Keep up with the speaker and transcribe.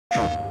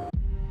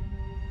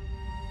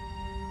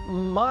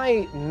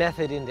My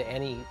method into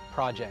any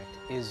project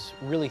is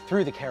really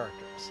through the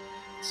characters.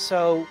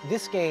 So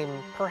this game,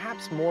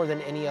 perhaps more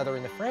than any other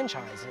in the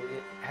franchise,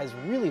 it has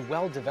really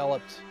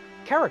well-developed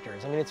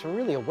characters. I mean, it's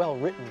really a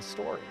well-written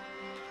story.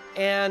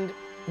 And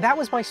that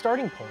was my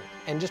starting point.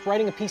 And just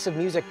writing a piece of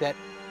music that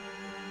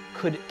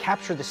could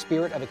capture the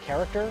spirit of a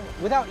character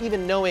without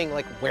even knowing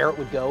like where it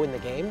would go in the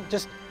game.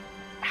 Just,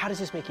 how does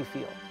this make you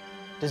feel?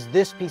 Does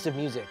this piece of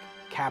music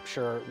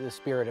capture the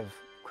spirit of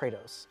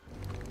Kratos?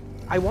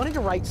 I wanted to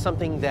write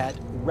something that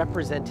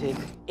represented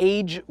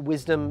age,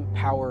 wisdom,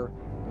 power,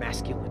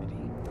 masculinity.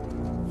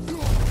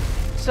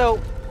 So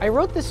I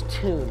wrote this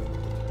tune.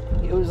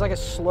 It was like a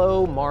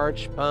slow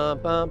march, bum,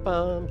 bum,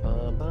 bum,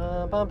 bum,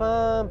 bum, bum,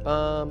 bum,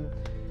 bum.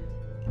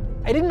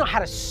 I didn't know how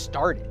to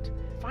start it.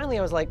 Finally,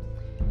 I was like,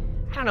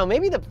 I don't know,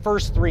 maybe the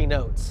first 3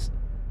 notes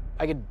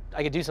I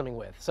could do something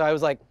with. So I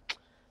was like,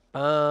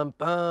 bum,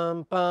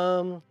 bum,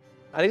 bum.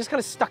 And I just kind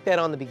of stuck that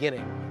on the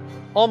beginning,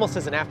 almost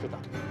as an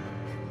afterthought.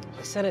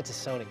 I sent it to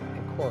Sony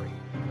and Corey,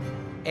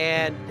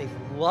 and they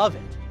love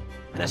it.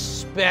 And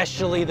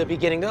especially the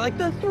beginning. They're like,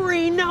 the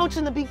 3 notes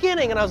in the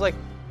beginning. And I was like,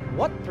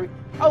 what 3?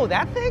 Oh,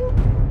 that thing?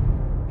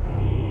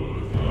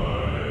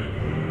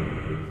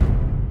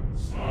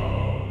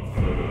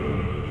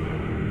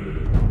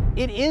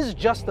 It is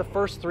just the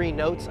first 3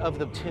 notes of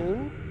the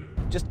tune,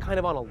 just kind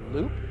of on a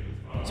loop.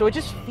 So it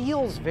just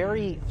feels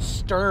very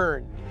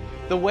stern.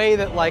 The way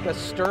that like a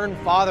stern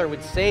father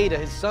would say to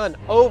his son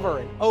over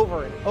and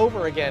over and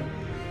over again,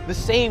 the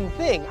same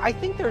thing. I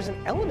think there's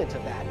an element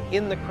of that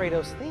in the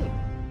Kratos theme.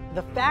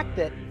 The fact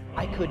that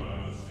I could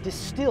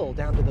distill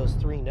down to those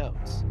 3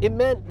 notes, it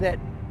meant that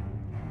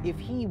if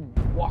he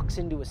walks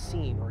into a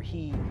scene or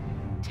he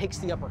takes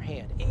the upper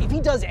hand, if he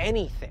does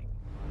anything,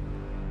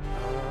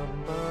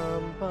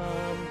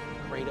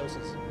 Kratos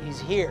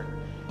he's here.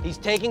 He's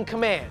taking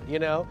command, you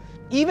know?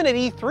 Even at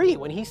E3,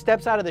 when he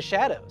steps out of the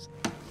shadows.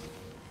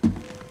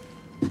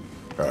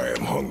 I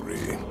am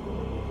hungry.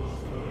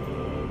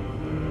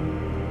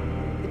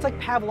 It's like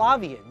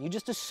Pavlovian. You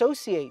just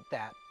associate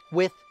that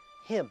with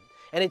him.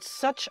 And it's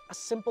such a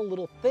simple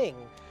little thing,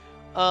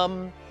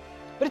 but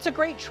it's a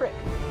great trick.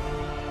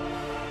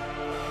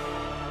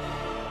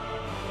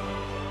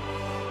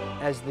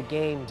 As the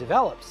game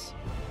develops,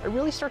 I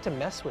really start to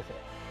mess with it.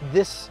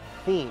 This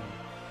theme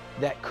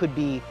that could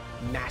be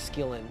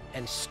masculine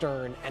and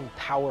stern and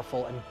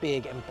powerful and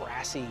big and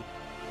brassy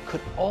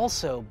could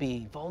also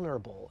be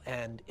vulnerable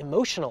and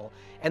emotional,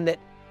 and that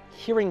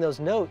hearing those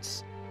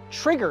notes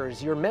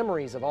triggers your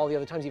memories of all the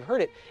other times you've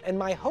heard it. And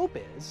my hope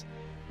is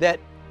that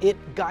it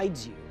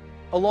guides you,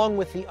 along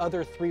with the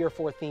other 3 or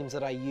 4 themes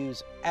that I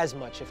use as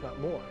much, if not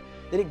more,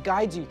 that it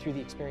guides you through the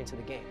experience of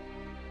the game.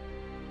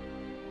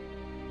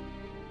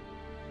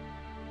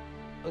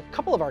 A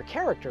couple of our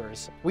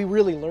characters, we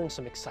really learned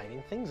some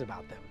exciting things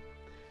about them,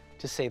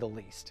 to say the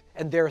least.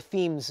 And their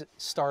themes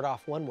start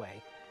off one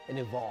way and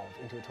evolve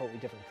into a totally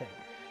different thing.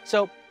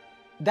 So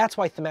that's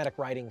why thematic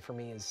writing for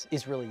me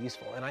is really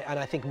useful. And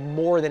I think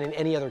more than in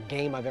any other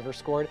game I've ever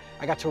scored,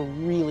 I got to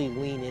really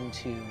lean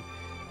into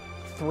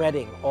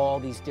threading all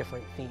these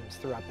different themes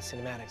throughout the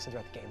cinematics and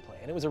throughout the gameplay.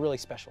 And it was a really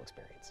special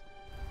experience.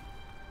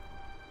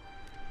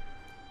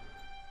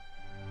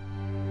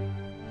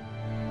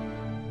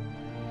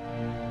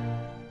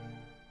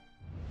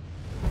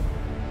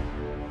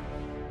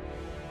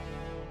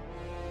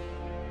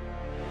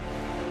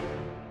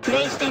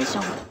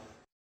 PlayStation